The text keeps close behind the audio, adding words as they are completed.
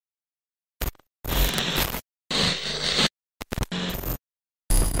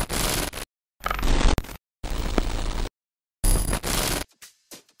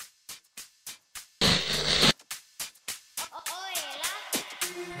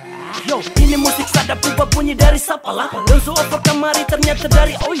Yo, ini musik sadap ubah bunyi dari Sapala. Don't so over kamari ternyata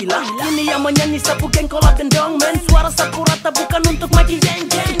dari OYLA. Ini yang menyanyi sapu geng kolab dan dongmen. Suara sapu rata bukan untuk maki jeng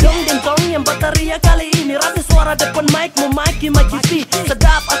jeng. Dong dentong yang bataria kali ini rata suara depan mic memaki maki.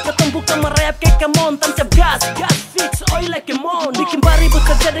 Sedap aku bukan merap kayak KAMONG. Tancap gas, gas fix OYLA KAMONG. Bikin baribut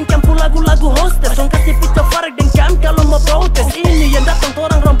kerja dan campur lagu-lagu hostess. Song kasih picture farek dan cam kalau mau protes. Ini yang datang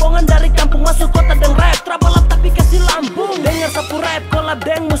torang rombongan dari kampung masuk kota dan rap. Trabalap tapi kasih lambung. Dengar sapu rap kolab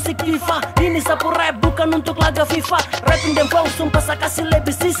dan musik FIFA. Ini sapu rap bukan untuk laga FIFA. Rapping dan flow sumpah saya kasih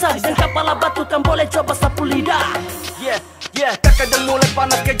lebih sisa. Dan kepala batu kan boleh coba sapu lidah. Yeah, kakak dah mulai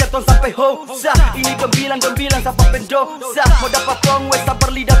panas ke jatuh sampai hosa. Ini gembilang sapu pendosa. Mau dapat tong wes sabar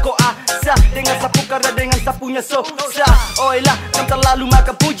lidah ko asa. Dengan sapu karena dengan sapunya sosa. OYLA kan terlalu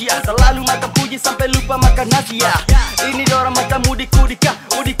makan puji ya. Selalu makan puji sampai lupa makan nasi ya. Ini dorang macam mudik-mudik ya.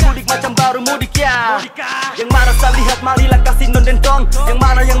 Mudik-mudik macam baru mudik ya. Yang marah saya lihat marilah kasih non dan tong. Yang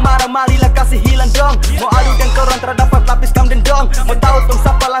marah marilah kasih hilang dong. Mau adu dan korang terdapat lapis kam dan dong. Mau tahu tong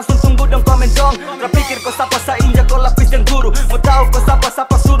siapa langsung tunggu dong komen dong. Terpikir kau siapa saya injak kau lapis dan guru. Mau tahu kau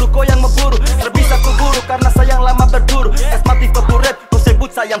siapa suruh kau yang memburu. Terbisa kau buru karena sayang lama berburu. Es mati kau rap kau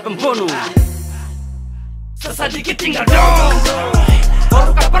sebut sayang pembunuh. Sesadiki tinggal dong.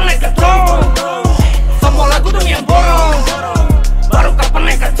 Baru kapan naik ketong. Semua lagu dong yang borong. Baru kapan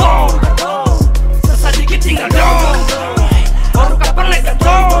naik ketong. Sesadiki tinggal dong. Baru kapan naik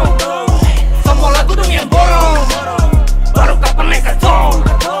ketong. Semua lagu dong yang borong. Baru kapan naik ketong.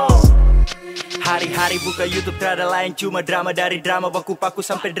 Hari-hari buka YouTube terada lain cuma drama dari drama. Baku-paku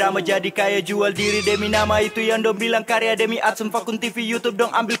sampai drama jadi kaya jual diri demi nama. Itu yang dong bilang karya demi adsen vakun TV YouTube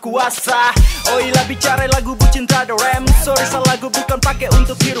dong ambil kuasa. OYLA bicara lagu bucin terada rem. Sorry salah lagu bukan pakai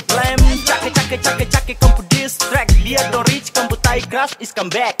untuk hirup lem. Cake kompu Disstrack. Lihat dong rich kompu tai crash is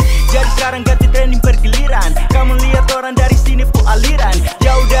come back. Jadi sekarang ganti trending bergiliran. Kamu lihat orang dari sini full aliran.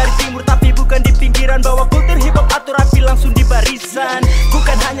 Jauh dari timur tapi bukan di pinggiran. Bawa kultur hip hop atur rapi langsung di barisan.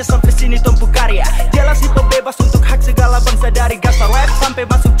 Bukan hanya sampai sini tumpu karya. Jelas hip hop bebas untuk hak segala bangsa. Dari gangsta rap sampai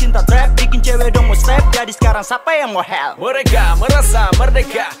masuk cinta trap. Bikin cewek dong mau step. Jadi sekarang siapa yang mau hell? Mereka merasa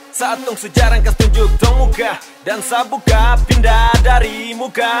merdeka saat tong sejarah kas tunjuk tong muka. Dan saya buka pindah dari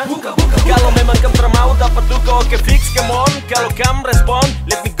muka. Kalau memang kamu termau dapat duka oke fix come on. Kalau kamu respon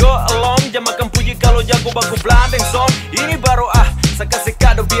let me go along. Jangan makan puji kalau jago baku bladeng song. Ini baru saya kasih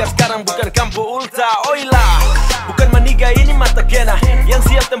kado biar sekarang bukan kampu ulta OYLA. Bukan maniga ini mata kena. Yang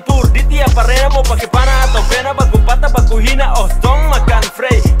siap tempur di tiap arena. Mau pakai panah atau pena. Baku patah baku hina. Oh tong makan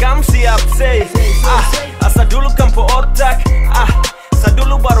frey. Kamu siap say. Asa dulu kampu otak. Sa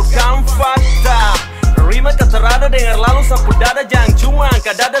dulu baru kamu fakta. Rima kata rada dengar lalu sapu dada. Jangan cuma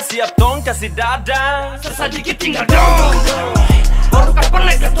angkat dada siap tong kasih dada. Sesadiki tinggal dong. Baru kapan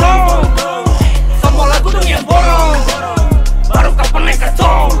naik ketong. Semua lagu dong yang borong. Baru kapan naik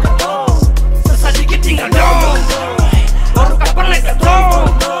ketong. Sesadiki tinggal dong. Baru kapan naik ketong.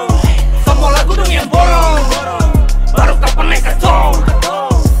 Semua lagu dong yang borong. Baru kapan naik ketong.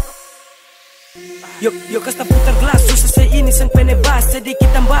 Yuk kasta putar gelas. Susah ini sampai nebas. Sedikit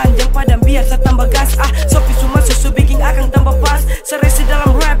tambahan jangan padam biar saya tambah gas. Sopi cuma susu bikin akang tambah pas. Seresi dalam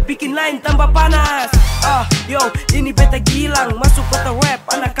rap bikin lain tambah panas. Yo ini beta gilang. Masuk kota rap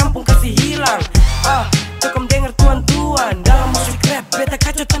anak kampung kasih hilang. Cukup denger tuan-tuan. Dalam musik rap beta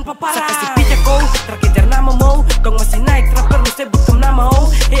kacau tanpa parah. Saya kasih pijak kau terkejar nama mau. Dong masih naik tak perlu sebut kem nama ho.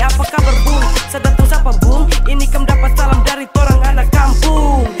 Hey apa kabar bung? Saya datang siapa bung? Ini kem dapat salam dari torang anak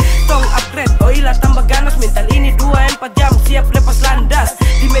kampung. Tong upgrade OYLA tambah ganas. Mental ini 24 jam siap lepas landas.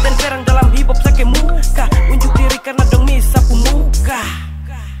 Di medan perang dalam hip hop sakit muka. Unjuk diri karena dong nih sapu muka.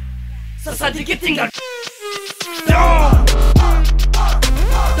 Sesadiki tinggal